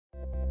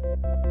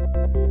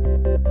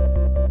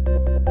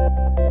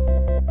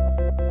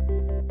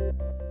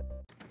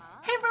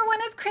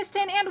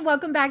Kristen and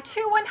welcome back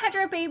to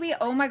 100 Baby.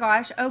 Oh my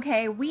gosh.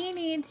 Okay, we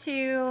need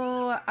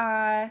to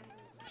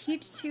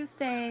teach to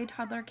say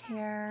toddler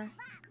care.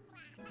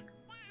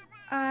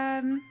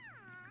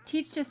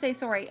 Teach to say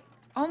sorry.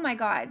 Oh my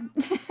god.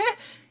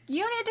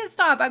 You need to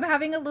stop. I'm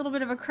having a little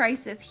bit of a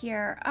crisis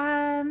here.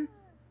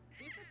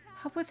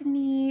 Help with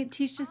need.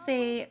 Teach to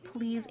say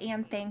please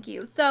and thank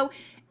you. So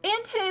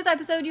in today's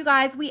episode, you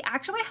guys, we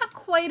actually have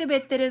quite a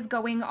bit that is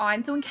going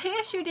on. So in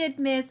case you did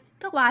miss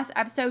the last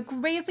episode,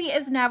 Gracie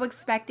is now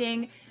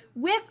expecting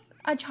with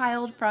a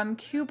child from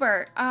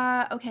Cooper.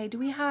 Okay, do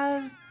we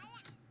have...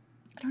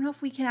 I don't know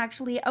if we can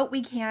actually... Oh,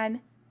 we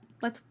can.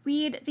 Let's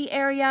weed the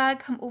area,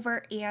 come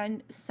over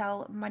and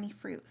sell money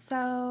fruit.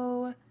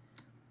 So...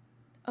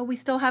 Oh, we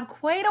still have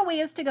quite a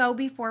ways to go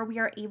before we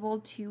are able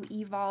to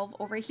evolve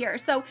over here.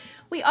 So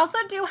we also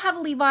do have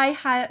Levi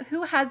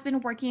who has been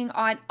working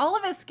on all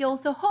of his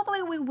skills. So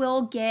hopefully we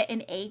will get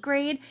an A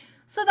grade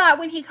so that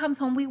when he comes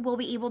home, we will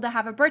be able to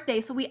have a birthday.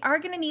 So we are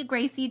going to need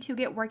Gracie to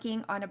get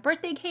working on a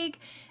birthday cake.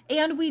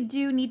 And we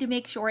do need to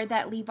make sure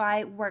that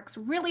Levi works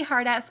really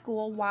hard at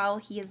school while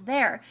he is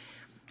there.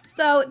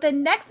 So the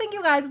next thing,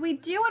 you guys, we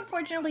do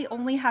unfortunately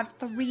only have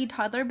 3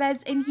 toddler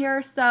beds in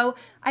here. So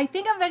I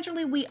think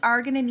eventually we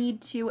are going to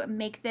need to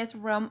make this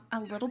room a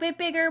little bit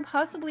bigger,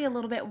 possibly a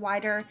little bit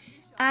wider,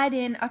 add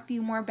in a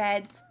few more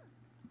beds.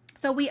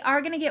 So we are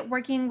going to get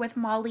working with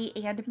Molly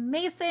and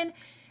Mason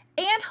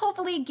and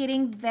hopefully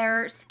getting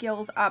their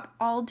skills up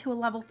all to a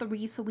level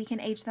 3 so we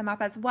can age them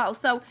up as well.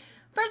 So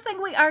first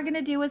thing we are going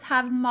to do is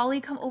have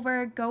Molly come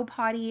over, go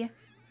potty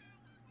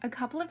a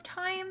couple of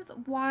times.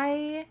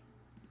 Why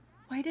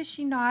does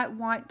she not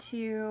want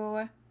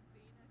to?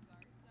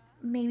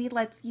 Maybe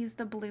let's use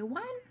the blue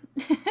one.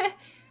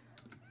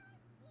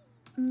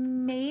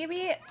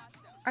 Maybe.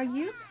 Are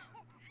you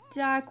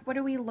stuck? What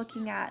are we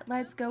looking at?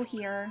 Let's go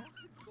here.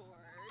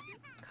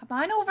 Come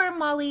on over,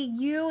 Molly.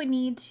 You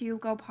need to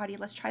go potty.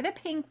 Let's try the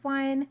pink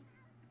one.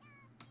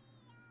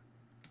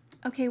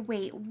 Okay,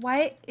 wait.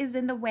 What is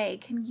in the way?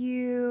 Can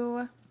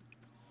you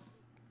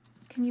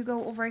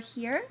go over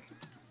here?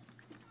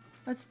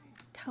 Let's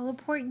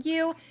teleport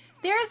you.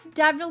 There's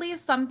definitely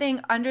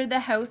something under the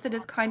house that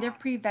is kind of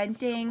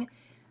preventing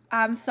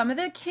some of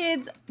the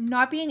kids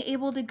not being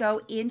able to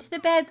go into the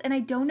beds. And I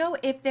don't know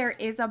if there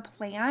is a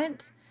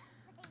plant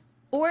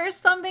or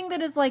something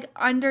that is like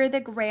under the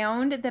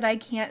ground that I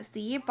can't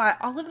see. But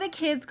all of the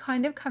kids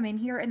kind of come in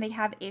here and they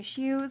have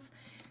issues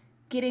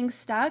getting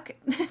stuck.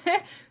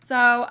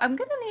 So I'm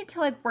going to need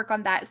to like work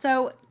on that.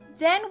 So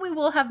then we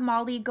will have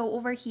Molly go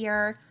over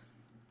here.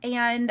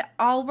 And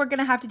all we're going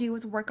to have to do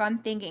is work on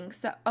thinking.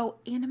 So, oh,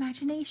 and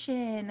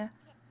imagination.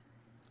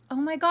 Oh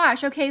my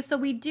gosh. Okay, so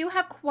we do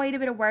have quite a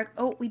bit of work.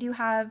 Oh, we do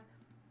have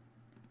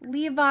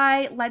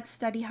Levi. Let's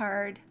study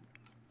hard.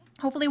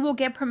 Hopefully we'll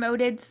get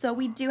promoted. So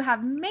we do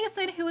have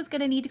Mason who is going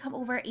to need to come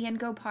over and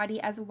go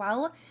potty as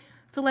well.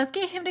 So let's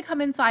get him to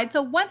come inside.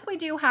 So once we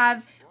do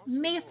have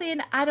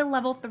Mason at a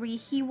level 3,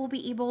 he will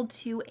be able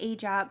to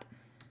age up.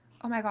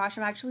 Oh my gosh,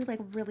 I'm actually like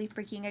really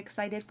freaking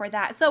excited for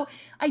that. So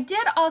I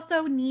did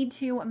also need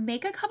to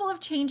make a couple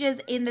of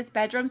changes in this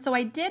bedroom. So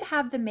I did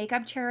have the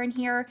makeup chair in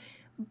here,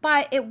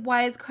 but it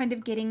was kind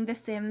of getting the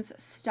Sims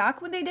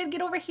stuck when they did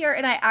get over here.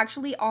 And I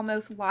actually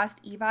almost lost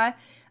Eva.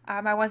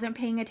 I wasn't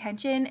paying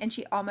attention and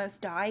she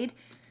almost died.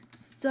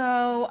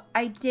 So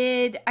I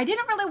didn't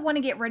really want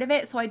to get rid of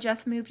it. So I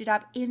just moved it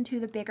up into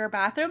the bigger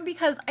bathroom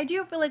because I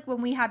do feel like when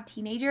we have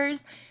teenagers,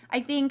 I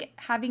think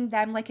having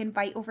them like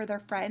invite over their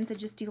friends and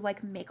just do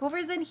like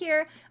makeovers in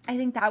here, I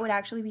think that would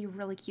actually be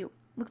really cute.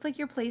 Looks like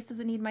your place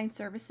doesn't need my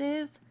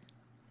services.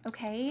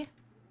 Okay.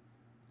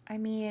 I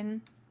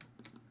mean,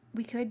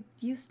 we could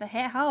use the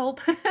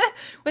help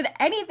with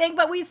anything,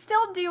 but we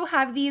still do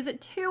have these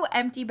 2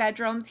 empty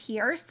bedrooms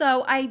here.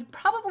 So I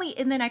probably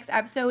in the next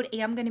episode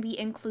am going to be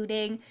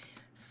including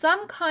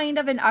some kind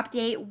of an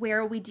update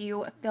where we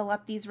do fill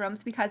up these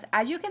rooms because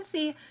as you can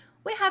see,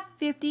 we have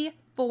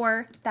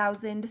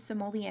 54,000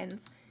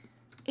 simoleons.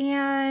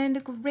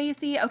 And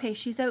Gracie, okay,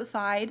 she's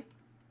outside.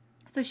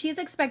 So she's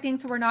expecting,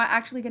 so we're not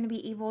actually going to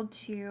be able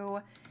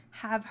to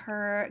have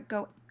her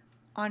go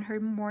on her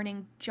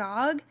morning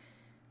jog.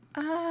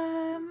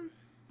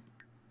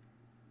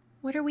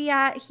 What are we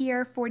at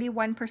here?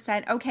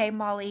 41%. Okay,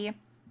 Molly,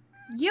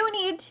 you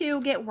need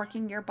to get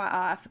working your butt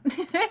off.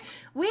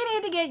 We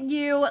need to get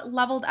you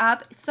leveled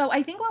up. So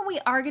I think what we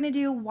are going to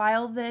do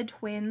while the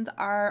twins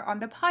are on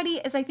the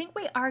potty is I think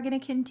we are going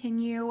to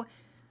continue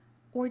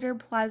order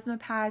plasma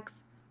packs,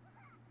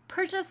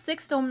 purchase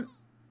 6 stone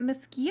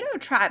mosquito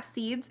trap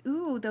seeds.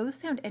 Ooh, those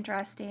sound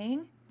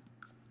interesting.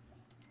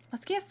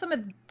 Let's get some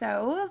of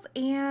those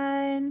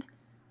and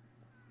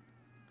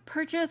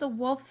purchase a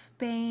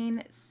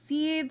wolfsbane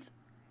seeds,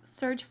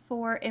 search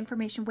for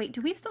information. Wait, do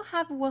we still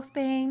have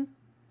wolfsbane?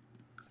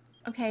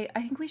 Okay,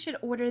 I think we should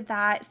order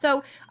that.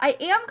 So I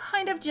am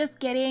kind of just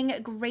getting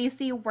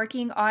Gracie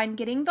working on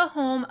getting the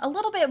home a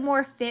little bit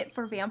more fit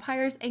for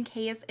vampires in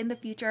case in the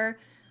future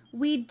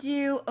we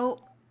do... Oh,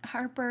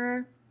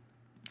 Harper.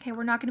 Okay,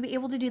 we're not going to be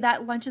able to do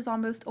that. Lunch is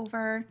almost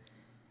over.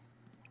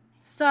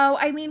 So,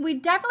 I mean, we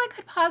definitely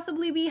could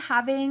possibly be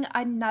having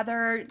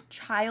another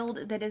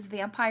child that is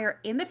vampire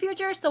in the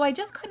future. So I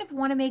just kind of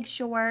want to make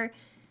sure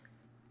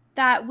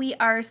that we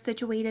are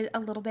situated a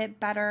little bit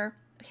better.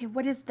 Okay,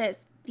 what is this?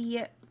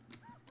 The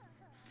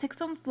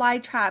 6-on fly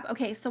trap.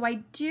 Okay, so I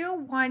do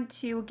want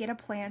to get a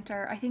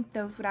planter. I think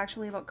those would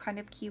actually look kind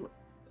of cute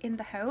in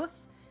the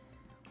house.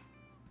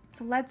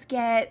 So let's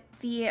get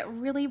the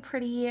really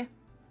pretty...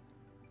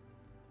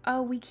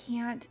 Oh, we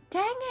can't.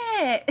 Dang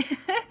it!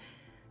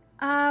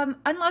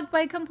 Unlocked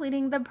by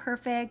completing the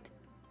perfect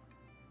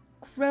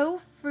grow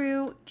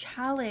fruit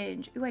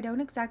challenge. Ooh, I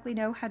don't exactly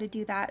know how to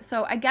do that.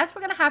 So I guess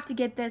we're gonna have to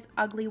get this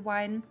ugly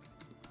one.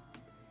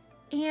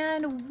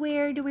 And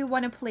where do we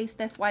want to place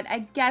this one? I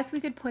guess we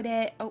could put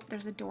it... Oh,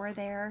 there's a door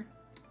there.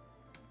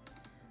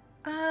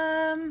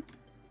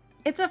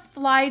 It's a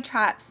fly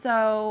trap,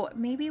 so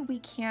maybe we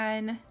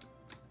can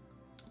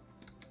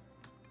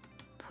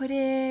put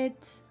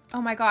it...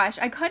 Oh my gosh,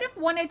 I kind of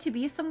want it to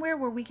be somewhere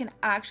where we can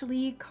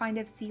actually kind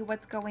of see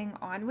what's going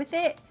on with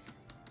it.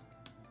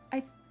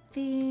 I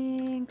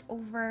think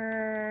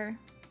over...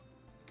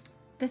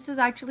 This is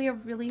actually a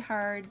really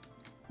hard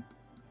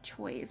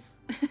choice.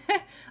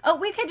 Oh,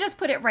 we could just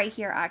put it right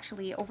here,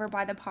 actually, over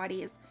by the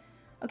potties.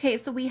 Okay,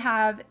 so we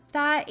have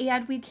that,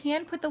 and we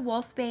can put the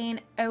wolfsbane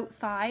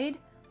outside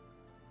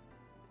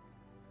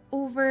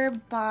over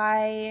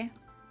by...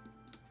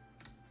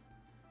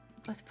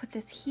 Let's put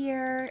this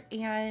here,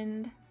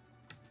 and...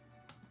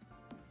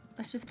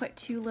 Let's just put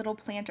 2 little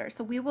planters.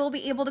 So we will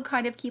be able to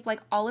kind of keep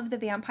like all of the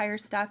vampire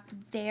stuff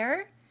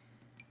there.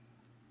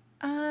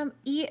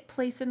 Eat,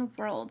 place, and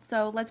world.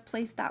 So let's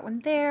place that one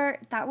there,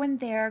 that one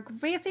there.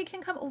 Gracie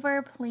can come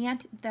over,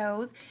 plant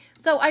those.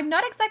 So I'm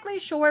not exactly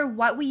sure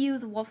what we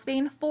use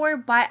wolfsbane for,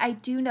 but I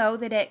do know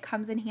that it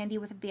comes in handy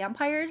with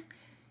vampires.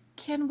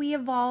 Can we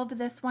evolve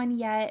this one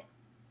yet?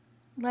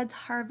 Let's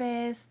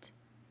harvest,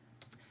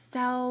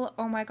 sell.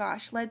 Oh my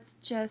gosh, let's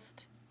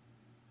just...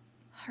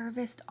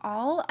 harvest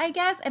all, I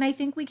guess. And I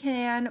think we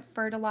can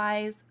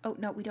fertilize. Oh,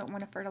 no, we don't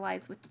want to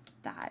fertilize with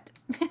that.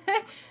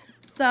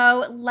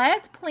 So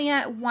let's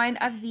plant one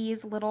of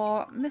these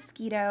little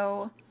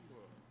mosquito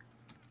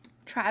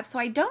traps. So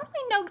I don't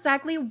really know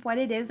exactly what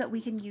it is that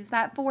we can use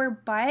that for,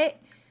 but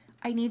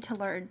I need to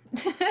learn.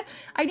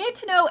 I need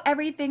to know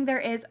everything there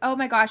is. Oh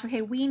my gosh.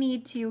 Okay, we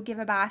need to give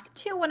a bath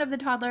to one of the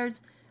toddlers.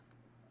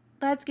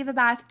 Let's give a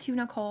bath to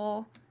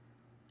Nicole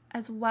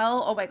as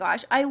well. Oh my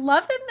gosh, I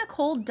love that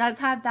Nicole does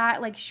have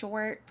that like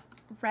short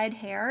red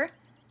hair.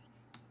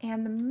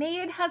 And the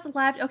maid has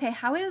left. Okay,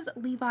 how is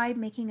Levi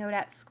making out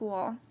at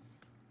school?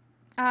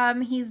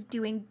 He's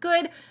doing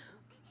good.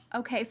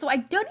 Okay, so I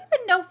don't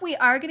even know if we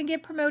are gonna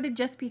get promoted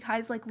just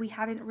because like we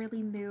haven't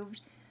really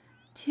moved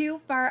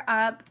too far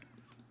up.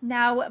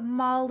 Now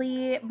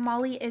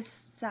Molly is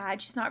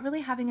sad. She's not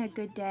really having a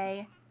good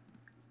day.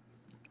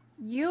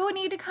 You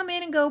need to come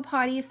in and go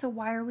potty, so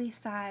why are we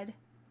sad?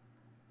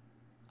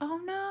 Oh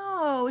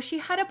no, she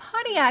had a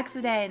potty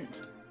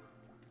accident.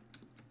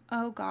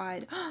 Oh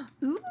God.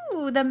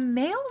 Ooh, the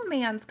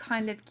mailman's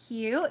kind of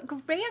cute.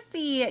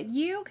 Gracie,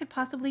 you could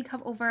possibly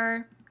come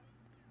over.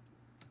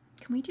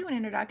 Can we do an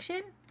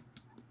introduction?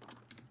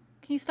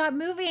 Can you stop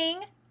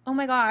moving? Oh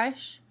my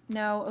gosh.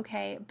 No,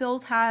 okay.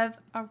 Bills have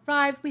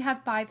arrived. We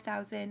have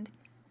 5,000.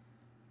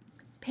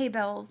 Pay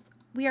bills.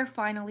 We are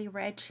finally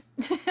rich.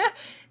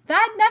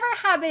 That never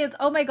happens.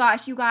 Oh my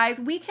gosh, you guys.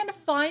 We can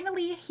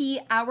finally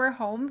heat our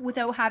home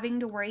without having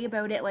to worry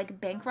about it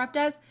like bankrupt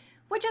us,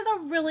 which is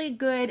a really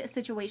good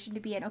situation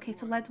to be in. Okay,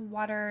 so let's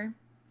water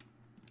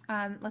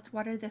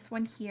this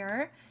one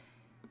here.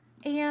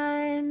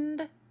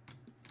 And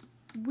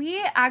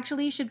we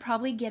actually should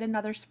probably get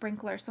another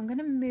sprinkler. So I'm going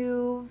to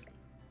move,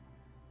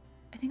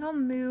 I think I'll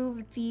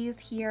move these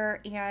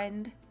here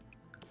and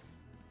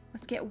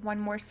let's get one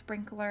more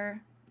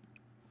sprinkler.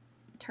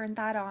 Turn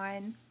that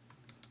on.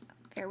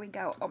 There we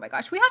go. Oh my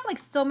gosh, we have like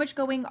so much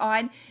going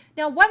on.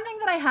 Now, one thing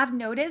that I have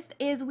noticed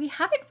is we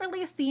haven't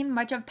really seen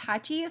much of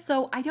Patchy,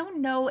 so I don't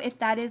know if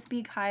that is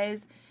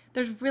because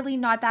there's really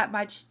not that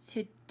much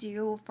to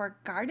do for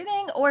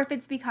gardening, or if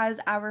it's because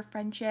our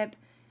friendship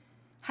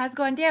has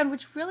gone down,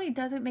 which really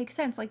doesn't make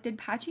sense. Like, did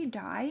Patchy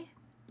die?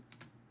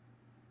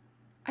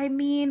 I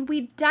mean,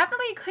 we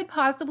definitely could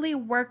possibly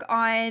work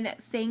on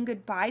saying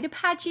goodbye to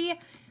Patchy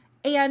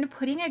and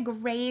putting a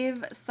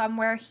grave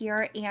somewhere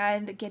here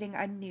and getting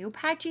a new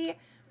Patchy.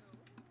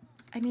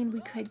 I mean,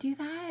 we could do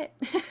that.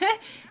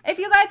 If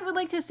you guys would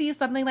like to see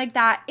something like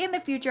that in the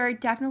future,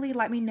 definitely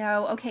let me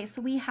know. Okay,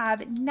 so we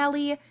have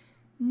Nelly.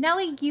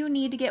 Nelly, you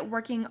need to get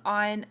working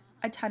on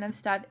a ton of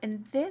stuff.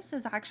 And this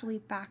is actually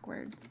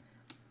backwards.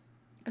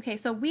 Okay,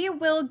 so we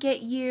will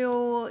get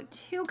you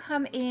to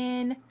come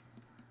in.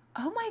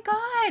 Oh my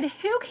God,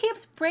 who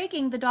keeps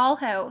breaking the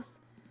dollhouse?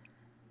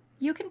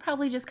 You can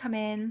probably just come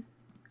in.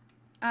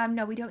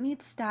 No, we don't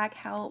need stack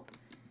help.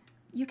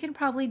 You can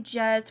probably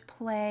just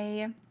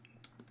play.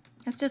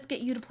 Let's just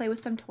get you to play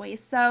with some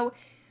toys. So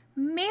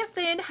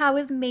Mason, how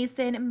is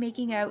Mason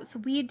making out? So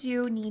we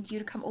do need you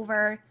to come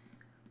over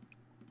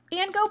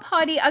and go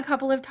potty a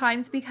couple of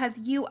times because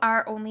you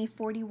are only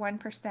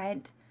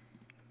 41%.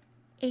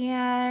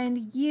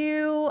 And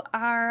you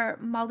are,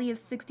 Molly is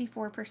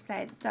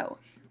 64%. So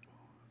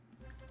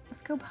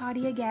let's go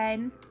potty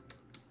again.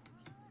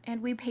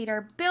 And we paid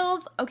our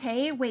bills.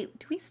 Okay, wait,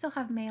 do we still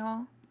have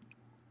mail?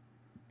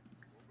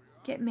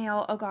 Get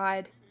mail, oh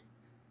God.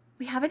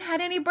 We haven't had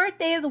any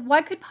birthdays.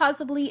 What could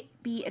possibly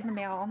be in the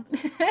mail?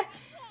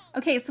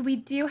 Okay, so we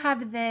do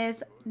have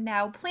this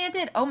now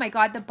planted. Oh my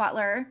God, the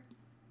butler.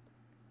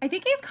 I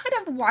think he's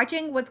kind of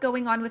watching what's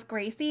going on with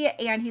Gracie,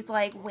 and he's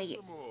like, wait,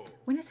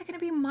 when is it going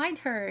to be my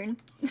turn?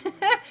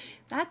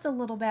 That's a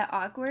little bit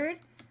awkward.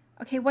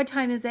 Okay, what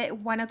time is it?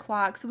 1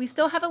 o'clock. So we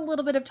still have a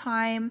little bit of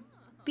time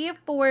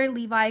before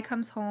Levi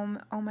comes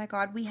home. Oh my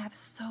God, we have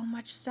so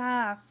much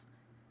stuff.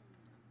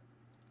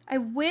 I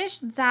wish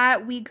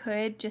that we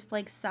could just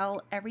like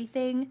sell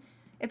everything.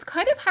 It's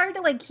kind of hard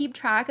to like keep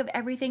track of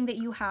everything that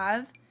you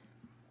have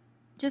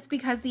just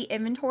because the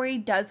inventory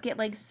does get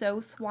like so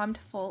swamped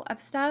full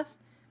of stuff.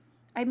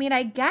 I mean,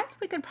 I guess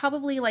we could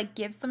probably like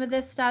give some of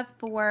this stuff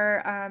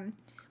for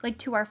like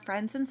to our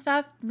friends and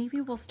stuff. Maybe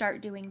we'll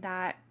start doing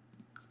that.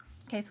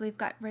 Okay, so we've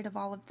got rid of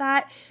all of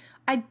that.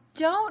 I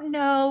don't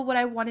know what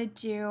I want to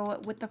do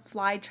with the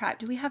fly trap.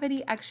 Do we have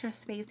any extra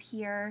space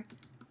here?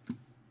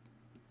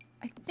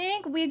 I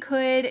think we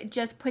could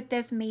just put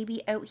this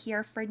maybe out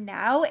here for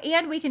now,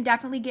 and we can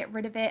definitely get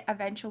rid of it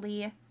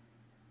eventually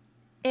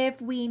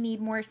if we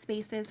need more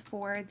spaces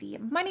for the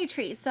money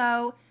tree.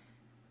 So,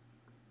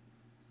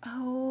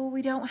 oh,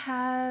 we don't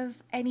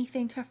have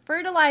anything to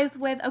fertilize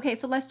with. Okay,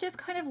 so let's just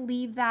kind of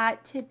leave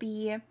that to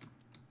be.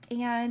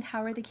 And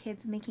how are the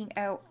kids making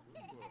out?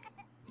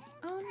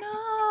 Oh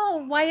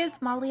no, why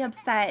is Molly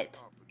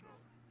upset?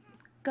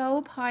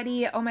 Go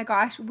potty. Oh my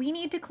gosh, we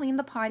need to clean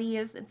the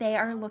potties. They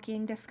are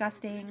looking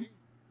disgusting.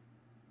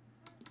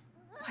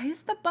 Why is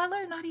the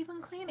butler not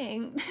even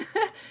cleaning?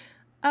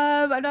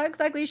 I'm not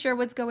exactly sure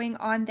what's going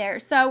on there.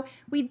 So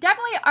we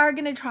definitely are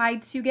going to try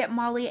to get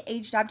Molly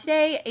aged up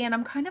today. And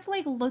I'm kind of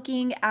like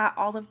looking at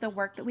all of the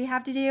work that we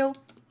have to do.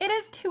 It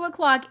is 2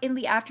 o'clock in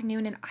the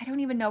afternoon and I don't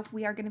even know if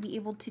we are going to be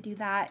able to do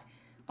that.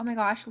 Oh my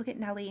gosh, look at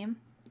Nellie.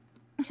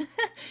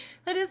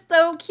 That is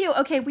so cute.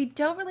 Okay, we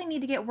don't really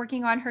need to get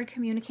working on her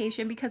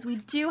communication because we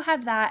do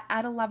have that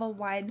at a level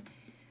 1.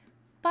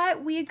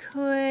 But we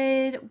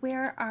could,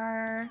 where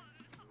are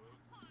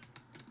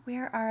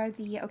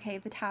the, okay,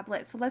 the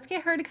tablets. So let's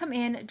get her to come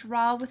in,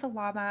 draw with a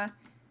llama.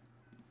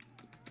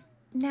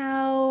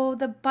 Now,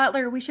 the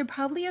butler, we should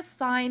probably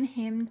assign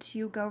him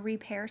to go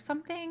repair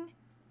something.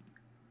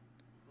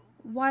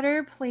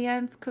 Water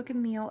plants, cook a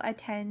meal,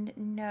 attend,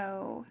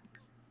 no.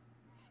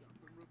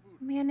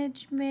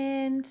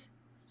 Management,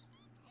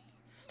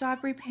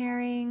 stop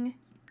repairing.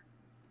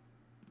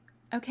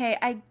 Okay,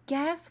 I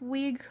guess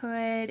we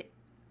could,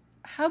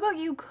 how about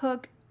you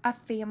cook a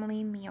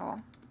family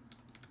meal?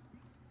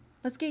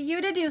 Let's get you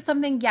to do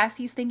something. Yes,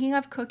 he's thinking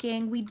of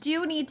cooking. We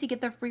do need to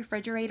get the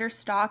refrigerator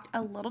stocked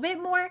a little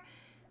bit more.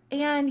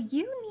 And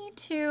you need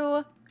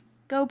to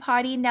go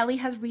potty. Nellie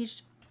has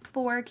reached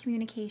for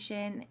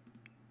communication.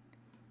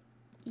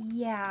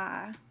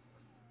 Yeah.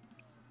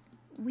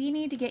 We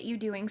need to get you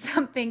doing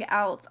something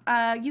else.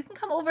 You can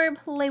come over and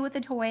play with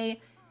a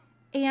toy.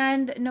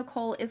 And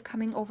Nicole is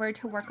coming over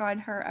to work on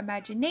her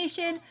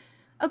imagination.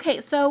 Okay,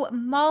 so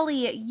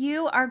Molly,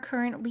 you are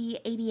currently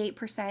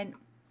 88%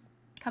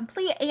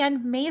 complete.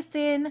 And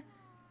Mason,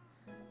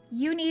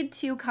 you need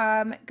to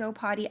come go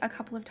potty a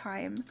couple of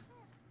times.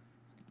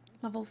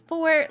 Level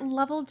 4,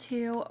 level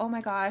 2. Oh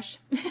my gosh.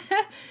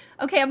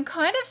 Okay, I'm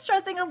kind of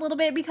stressing a little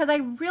bit because I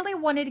really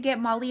wanted to get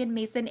Molly and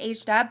Mason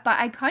aged up, but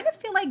I kind of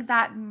feel like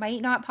that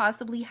might not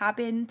possibly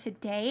happen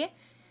today.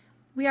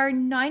 We are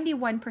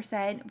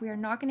 91%. We are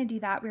not going to do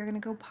that. We're going to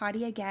go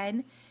potty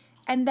again.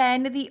 And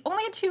then the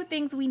only 2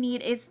 things we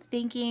need is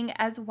thinking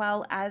as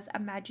well as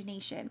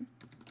imagination.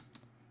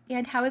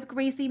 And how is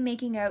Gracie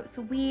making out?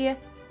 So Levi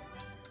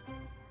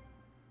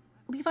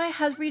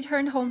has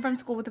returned home from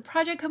school with a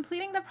project.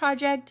 Completing the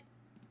project.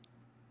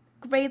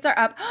 Grades are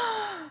up.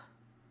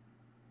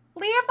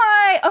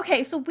 Levi!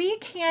 Okay, so we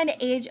can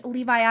age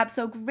Levi up.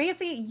 So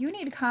Gracie, you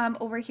need to come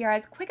over here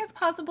as quick as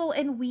possible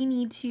and we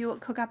need to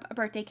cook up a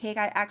birthday cake.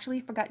 I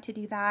actually forgot to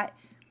do that.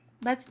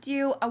 Let's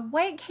do a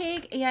white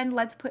cake and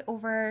let's put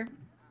over,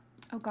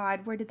 oh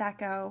God, where did that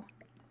go?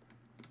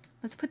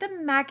 Let's put the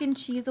mac and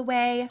cheese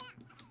away.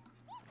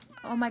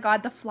 Oh my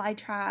God, the fly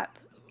trap.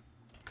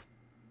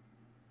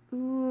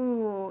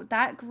 Ooh,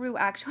 that grew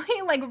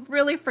actually like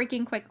really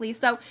freaking quickly.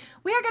 So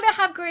we are going to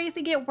have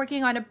Gracie get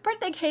working on a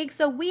birthday cake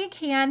so we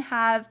can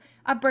have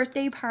a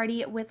birthday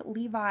party with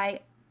Levi.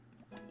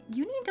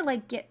 You need to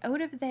like get out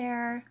of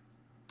there.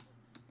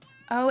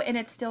 Oh, and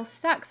it's still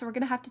stuck. So we're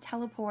going to have to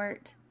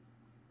teleport.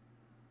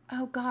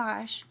 Oh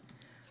gosh.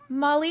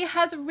 Molly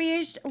has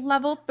reached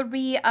level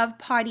 3 of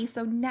potty.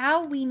 So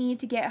now we need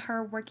to get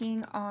her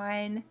working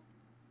on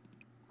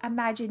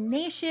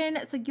imagination.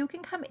 So you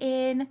can come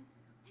in,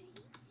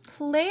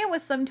 play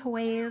with some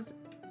toys,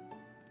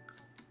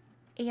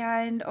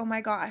 and oh my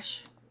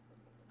gosh.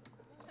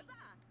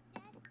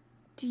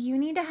 Do you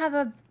need to have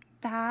a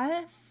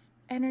bath?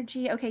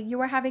 Energy. Okay, you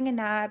are having a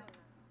nap.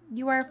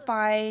 You are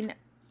fine.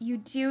 you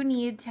do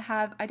need to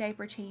have a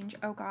diaper change.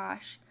 Oh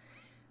gosh.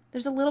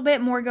 There's a little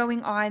bit more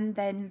going on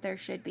than there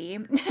should be.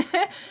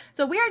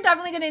 So we are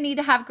definitely going to need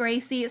to have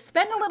Gracie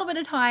spend a little bit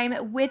of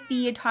time with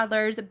the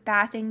toddlers,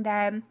 bathing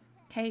them.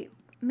 Okay,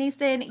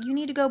 Mason, you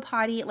need to go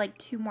potty like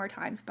 2 more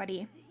times,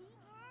 buddy.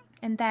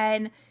 And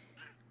then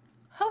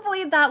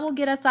hopefully that will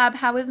get us up.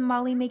 How is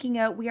Molly making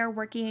out? We are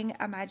working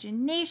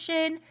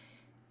imagination.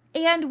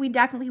 And we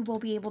definitely will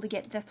be able to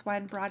get this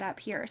one brought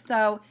up here.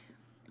 So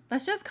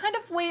let's just kind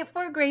of wait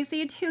for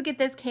Gracie to get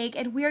this cake,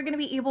 and we are going to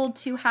be able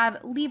to have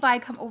Levi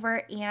come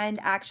over and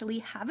actually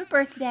have a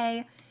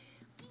birthday.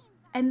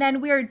 And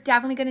then we are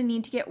definitely going to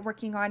need to get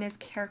working on his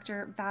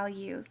character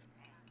values.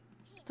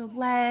 So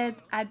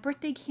let's add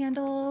birthday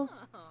candles.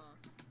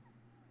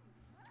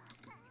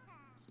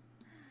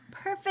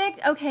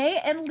 Perfect. Okay,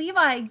 and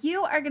Levi,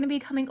 you are going to be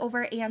coming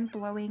over and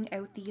blowing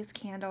out these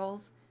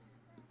candles.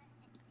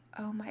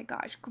 Oh my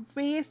gosh,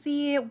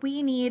 Gracie,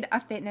 we need a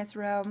fitness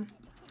room.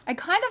 I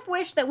kind of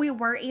wish that we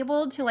were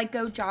able to like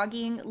go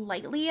jogging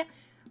lightly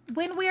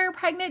when we are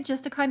pregnant,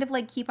 just to kind of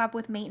like keep up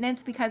with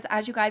maintenance, because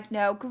as you guys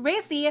know,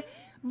 Gracie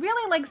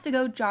really likes to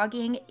go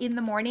jogging in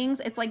the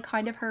mornings. It's like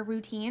kind of her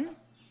routine.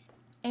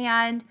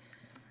 And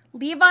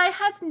Levi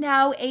has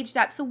now aged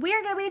up, so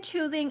we're going to be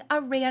choosing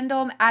a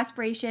random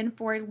aspiration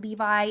for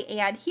Levi,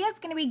 and he is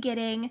going to be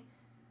getting...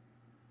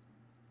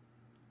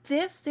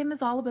 This sim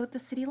is all about the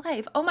city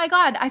life. Oh my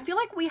god, I feel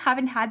like we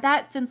haven't had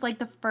that since like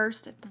the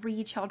first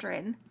 3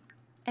 children.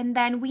 And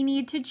then we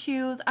need to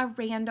choose a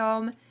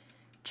random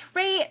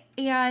trait,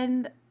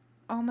 and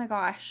oh my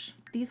gosh,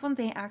 these ones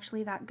ain't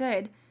actually that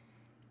good.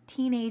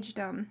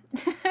 Teenagedom.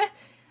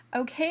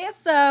 Okay,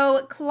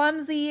 so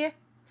clumsy,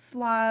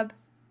 slob.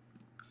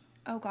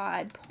 Oh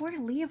god, poor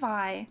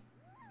Levi.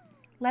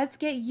 Let's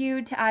get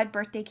you to add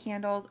birthday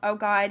candles. Oh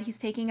god, he's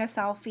taking a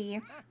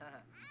selfie.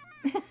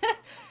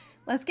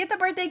 Let's get the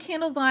birthday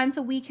candles on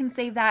so we can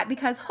save that,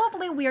 because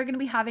hopefully we are going to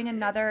be having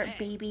another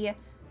baby.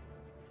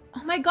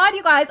 Oh my god,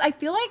 you guys, I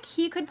feel like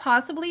he could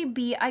possibly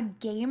be a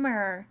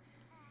gamer.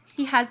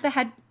 He has the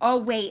head... Oh,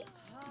 wait.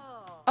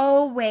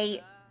 Oh,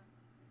 wait.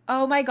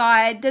 Oh my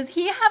god, does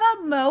he have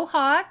a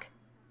mohawk?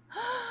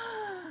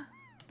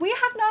 We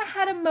have not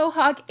had a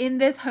mohawk in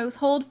this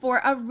household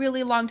for a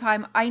really long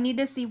time. I need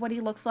to see what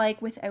he looks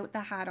like without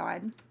the hat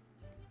on.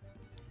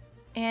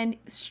 And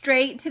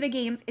straight to the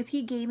games. Is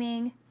he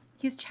gaming?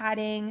 He's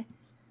chatting.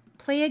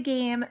 Play a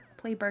game.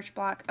 Play Birch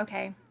Block.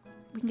 Okay,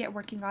 we can get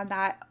working on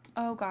that.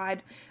 Oh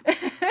god.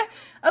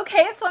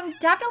 Okay, so I'm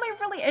definitely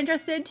really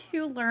interested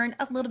to learn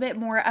a little bit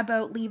more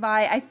about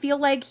Levi. I feel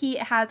like he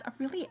has a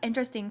really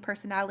interesting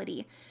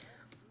personality.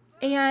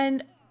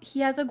 And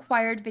he has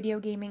acquired video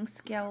gaming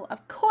skill,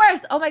 of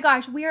course. Oh my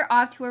gosh, we are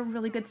off to a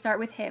really good start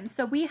with him.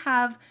 So we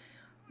have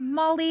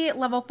Molly,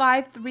 level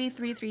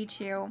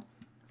 53332.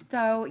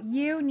 So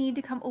you need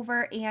to come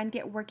over and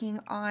get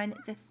working on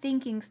the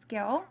thinking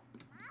skill.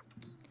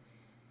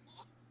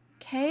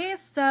 Okay,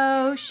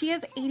 so she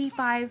is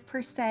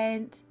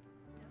 85%.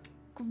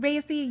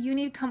 Gracie, you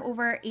need to come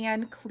over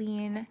and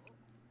clean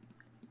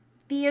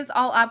these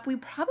all up. We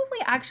probably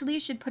actually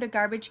should put a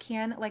garbage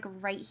can like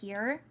right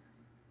here.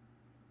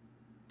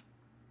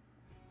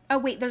 Oh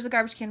wait, there's a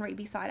garbage can right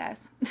beside us.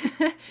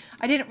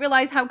 I didn't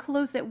realize how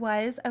close it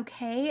was.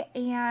 Okay,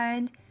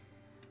 and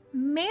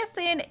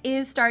Mason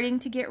is starting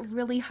to get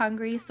really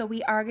hungry, so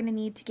we are going to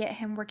need to get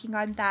him working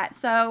on that.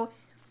 So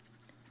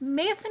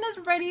Mason is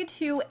ready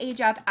to age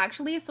up,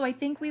 actually, so I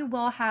think we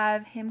will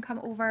have him come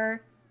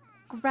over,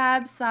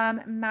 grab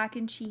some mac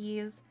and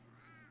cheese.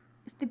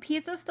 Is the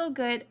pizza still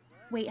good?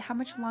 Wait, how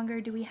much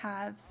longer do we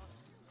have?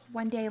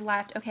 1 day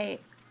left. Okay.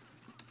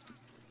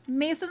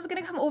 Mason's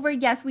gonna come over.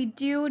 Yes, we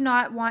do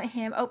not want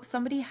him. Oh,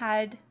 somebody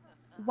had...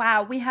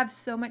 Wow, we have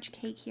so much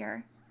cake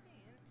here.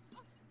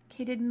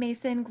 Okay, did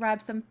Mason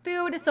grab some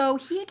food? So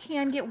he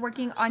can get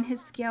working on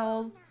his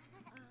skills.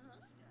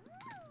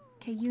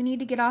 Okay, you need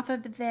to get off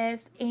of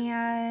this,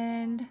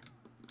 and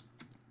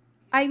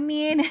I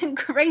mean,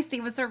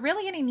 Gracie, was there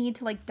really any need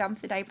to like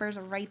dump the diapers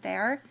right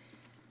there?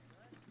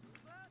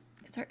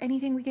 Is there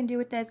anything we can do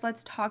with this?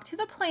 Let's talk to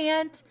the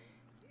plant,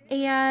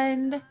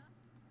 and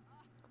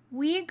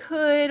we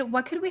could,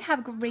 what could we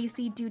have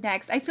Gracie do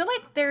next? I feel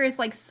like there is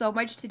like so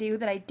much to do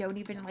that I don't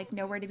even like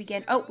know where to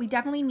begin. Oh, we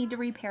definitely need to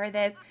repair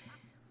this,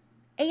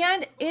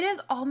 and it is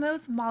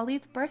almost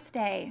Molly's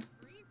birthday.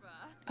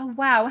 Oh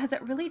wow, has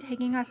it really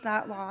taken us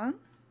that long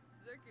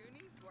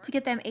to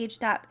get them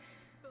aged up?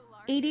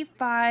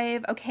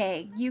 85,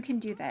 okay, you can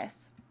do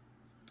this.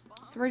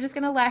 So we're just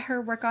gonna let her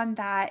work on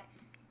that.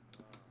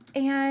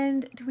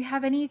 And do we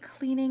have any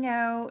cleaning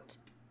out?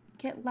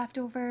 Get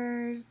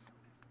leftovers.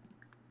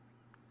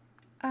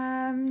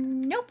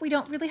 Nope, we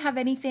don't really have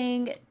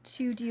anything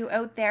to do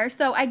out there.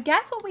 So I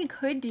guess what we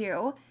could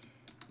do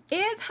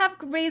is have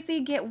Gracie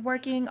get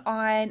working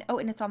on, oh,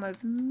 and it's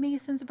almost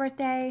Mason's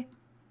birthday.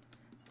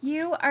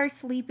 You are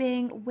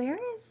sleeping. Where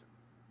is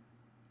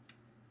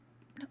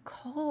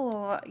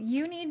Nicole?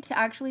 You need to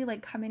actually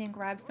like come in and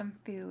grab some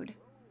food.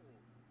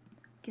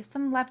 Get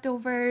some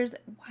leftovers.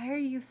 Why are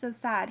you so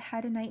sad?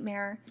 Had a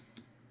nightmare.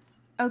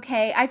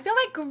 Okay, I feel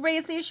like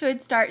Gracie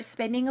should start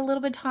spending a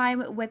little bit of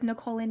time with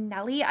Nicole and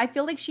Nellie. I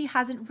feel like she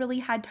hasn't really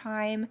had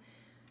time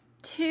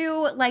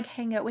to like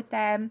hang out with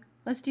them.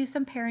 Let's do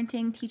some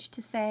parenting. Teach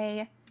to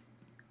say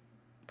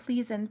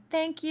please and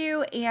thank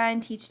you,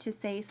 and teach to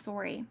say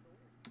sorry.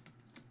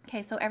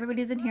 Okay, so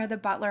everybody's in here. The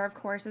butler, of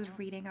course, is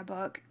reading a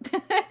book.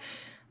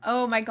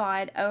 Oh my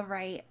god. Oh,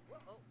 right.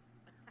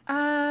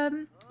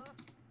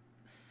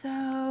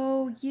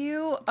 So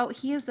you, oh,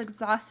 he is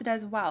exhausted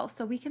as well.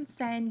 So we can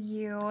send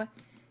you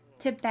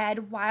to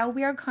bed while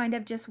we are kind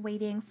of just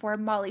waiting for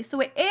Molly. So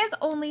it is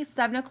only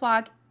 7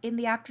 o'clock in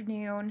the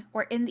afternoon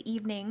or in the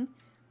evening.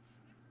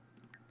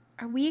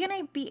 Are we going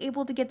to be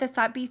able to get this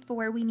up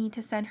before we need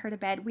to send her to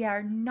bed? We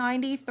are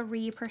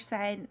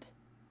 93%.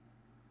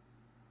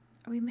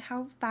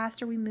 How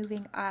fast are we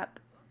moving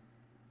up?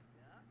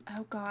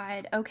 Oh,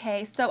 God.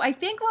 Okay, so I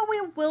think what we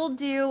will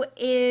do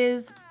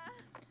is,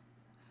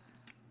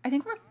 I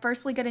think we're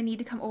firstly going to need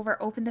to come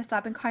over, open this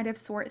up, and kind of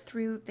sort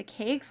through the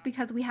cakes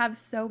because we have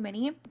so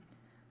many.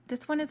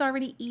 This one is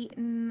already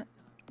eaten.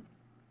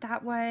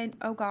 That one,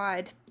 oh,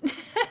 God.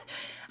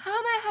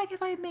 How the heck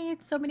have I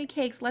made so many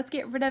cakes? Let's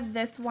get rid of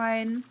this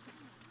one.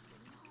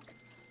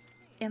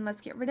 And let's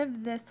get rid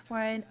of this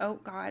one. Oh,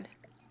 God.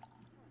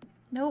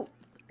 Nope.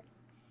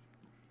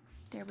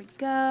 There we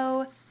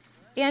go.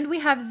 And we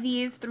have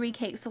these 3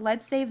 cakes. So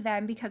let's save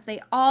them because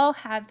they all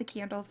have the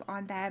candles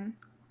on them.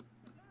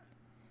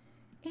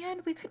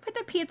 And we could put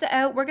the pizza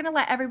out. We're going to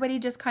let everybody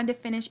just kind of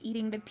finish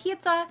eating the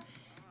pizza.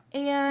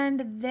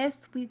 And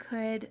this we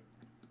could,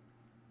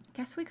 I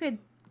guess we could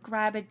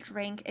grab a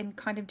drink and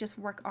kind of just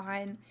work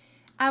on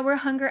our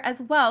hunger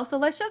as well. So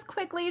let's just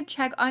quickly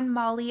check on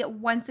Molly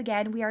once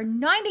again. We are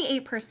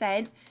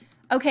 98%.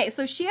 Okay,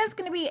 so she is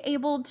going to be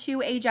able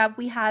to age up.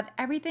 We have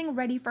everything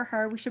ready for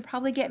her. We should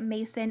probably get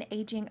Mason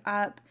aging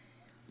up.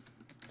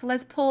 So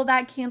let's pull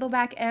that candle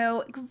back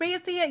out.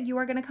 Gracie, you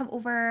are going to come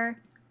over.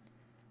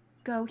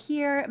 Go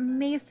here.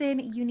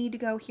 Mason, you need to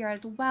go here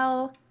as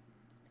well.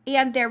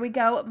 And there we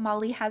go.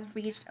 Molly has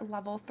reached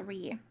level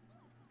 3.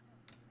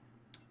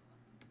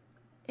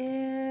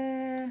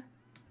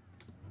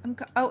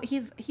 Oh,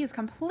 he's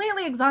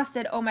completely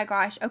exhausted. Oh my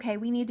gosh. Okay,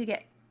 we need to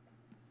get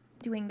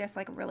doing this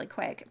like really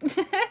quick.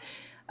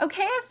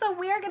 Okay, so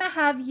we are gonna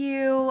have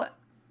you,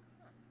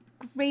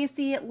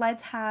 Gracie,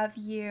 let's have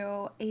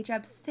you age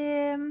up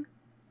Sim.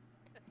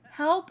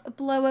 Help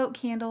blow out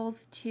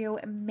candles to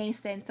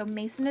Mason. So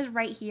Mason is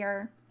right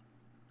here.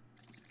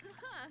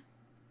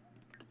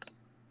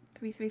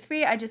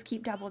 333. I just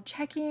keep double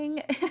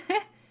checking.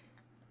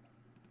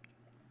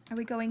 Are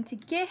we going to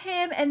get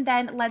him? And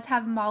then let's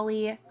have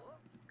Molly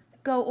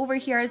go over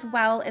here as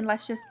well. And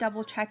let's just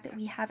double check that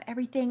we have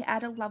everything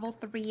at a level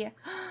 3.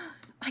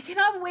 I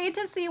cannot wait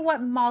to see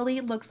what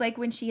Molly looks like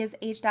when she is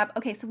aged up.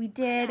 Okay, so we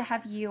did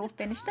have you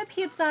finish the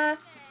pizza.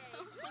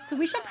 So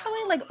we should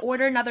probably like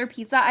order another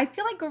pizza. I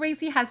feel like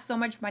Gracie has so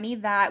much money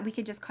that we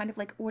could just kind of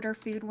like order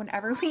food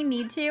whenever we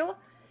need to.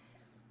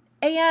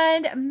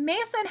 And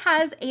Mason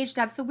has aged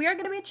up. So we are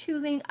going to be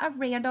choosing a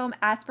random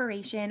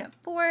aspiration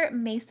for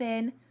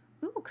Mason.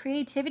 Ooh,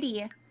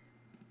 creativity.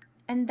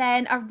 And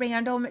then a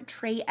random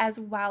trait as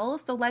well.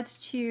 So let's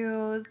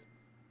choose,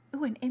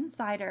 ooh, an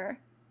insider.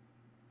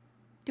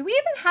 Do we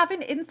even have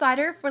an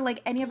insider for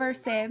like any of our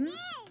Sims?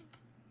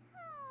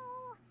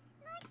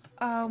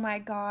 Oh my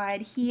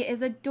god, he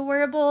is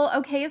adorable.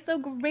 Okay, so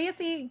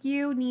Gracie,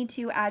 you need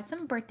to add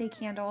some birthday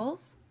candles.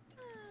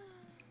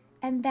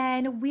 And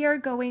then we are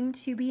going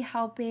to be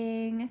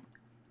helping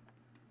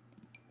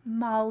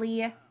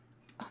Molly.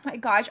 Oh my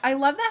gosh, I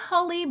love that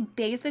Holly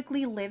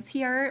basically lives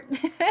here.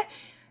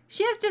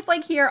 She is just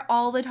like here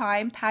all the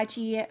time.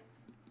 Patchy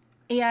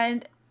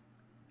and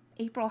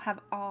April have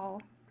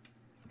all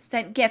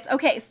sent gifts.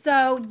 Okay,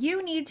 so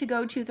you need to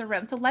go choose a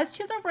room. So let's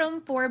choose a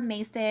room for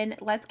Mason.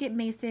 Let's get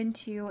Mason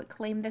to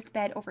claim this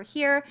bed over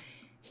here.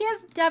 He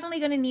is definitely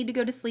going to need to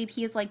go to sleep.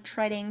 He is like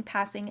treading,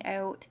 passing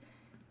out.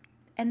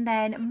 And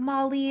then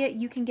Molly,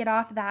 you can get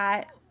off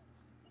that.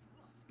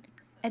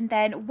 And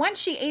then once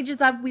she ages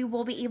up, we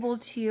will be able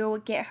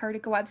to get her to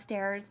go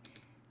upstairs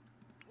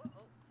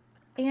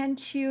and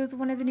choose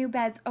one of the new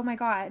beds. Oh my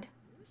god.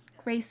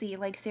 Gracie,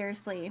 like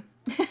seriously.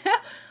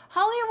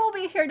 Holly will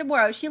be here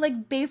tomorrow. She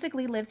like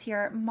basically lives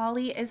here.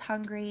 Molly is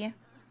hungry.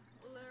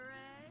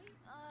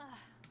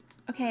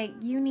 Okay,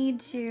 you need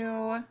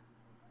to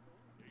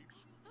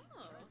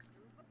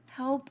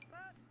help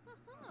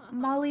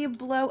Molly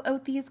blow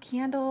out these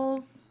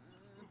candles.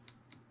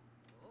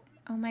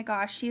 Oh my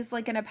gosh, she's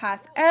like gonna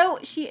pass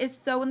out. She is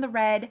so in the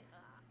red.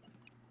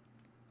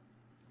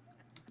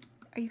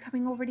 Are you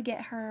coming over to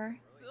get her?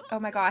 Oh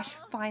my gosh,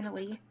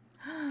 finally.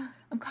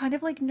 I'm kind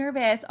of like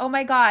nervous. Oh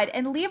my god.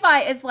 And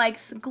Levi is like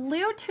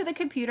glued to the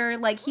computer.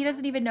 Like he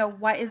doesn't even know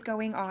what is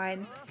going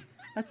on.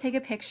 Let's take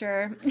a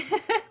picture.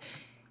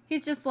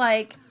 He's just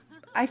like,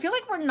 I feel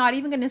like we're not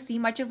even going to see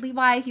much of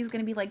Levi. He's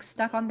going to be like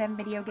stuck on them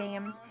video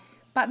games.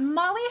 But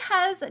Molly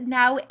has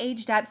now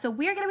aged up. So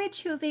we're going to be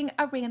choosing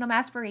a random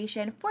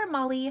aspiration for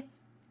Molly.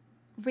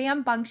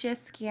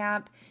 Rambunctious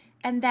Scamp.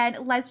 And then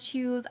let's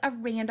choose a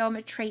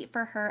random trait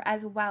for her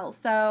as well.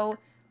 So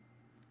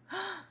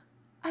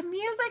a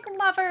music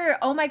lover.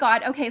 Oh my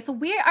God. Okay, so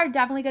we are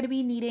definitely going to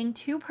be needing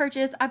to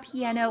purchase a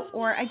piano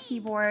or a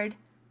keyboard.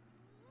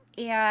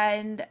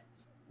 And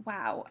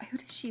wow, who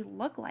does she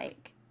look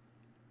like?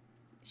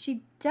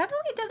 She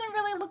definitely doesn't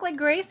really look like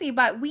Gracie,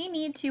 but we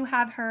need to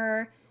have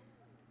her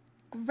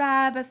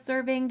grab a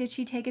serving. Did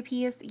she take a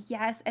piece?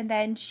 Yes. And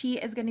then she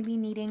is going to be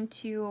needing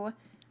to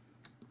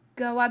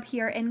go up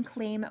here and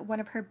claim one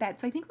of her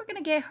beds. So I think we're going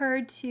to get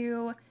her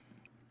to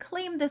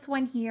claim this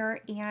one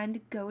here and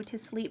go to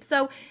sleep.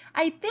 So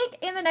I think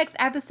in the next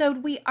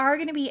episode, we are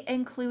going to be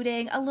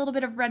including a little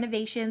bit of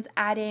renovations,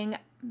 adding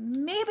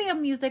maybe a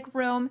music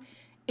room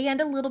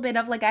and a little bit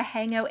of like a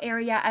hangout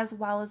area, as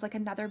well as like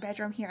another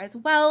bedroom here as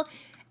well.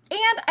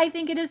 And I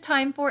think it is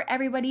time for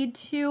everybody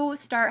to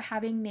start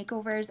having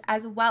makeovers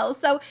as well.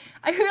 So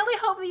I really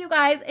hope that you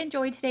guys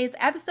enjoyed today's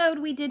episode.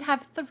 We did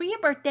have 3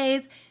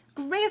 birthdays.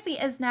 Gracie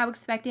is now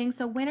expecting.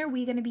 So when are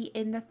we going to be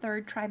in the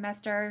 3rd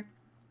trimester?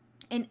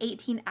 In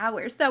 18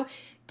 hours. So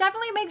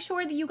definitely make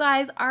sure that you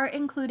guys are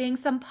including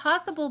some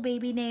possible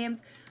baby names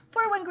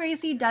for when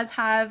Gracie does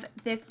have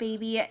this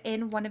baby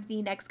in one of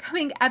the next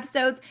coming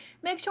episodes.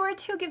 Make sure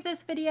to give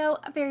this video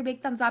a very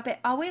big thumbs up. It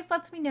always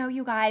lets me know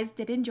you guys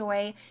did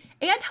enjoy,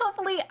 and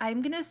hopefully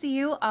I'm gonna see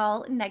you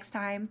all next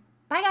time.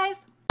 Bye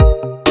guys.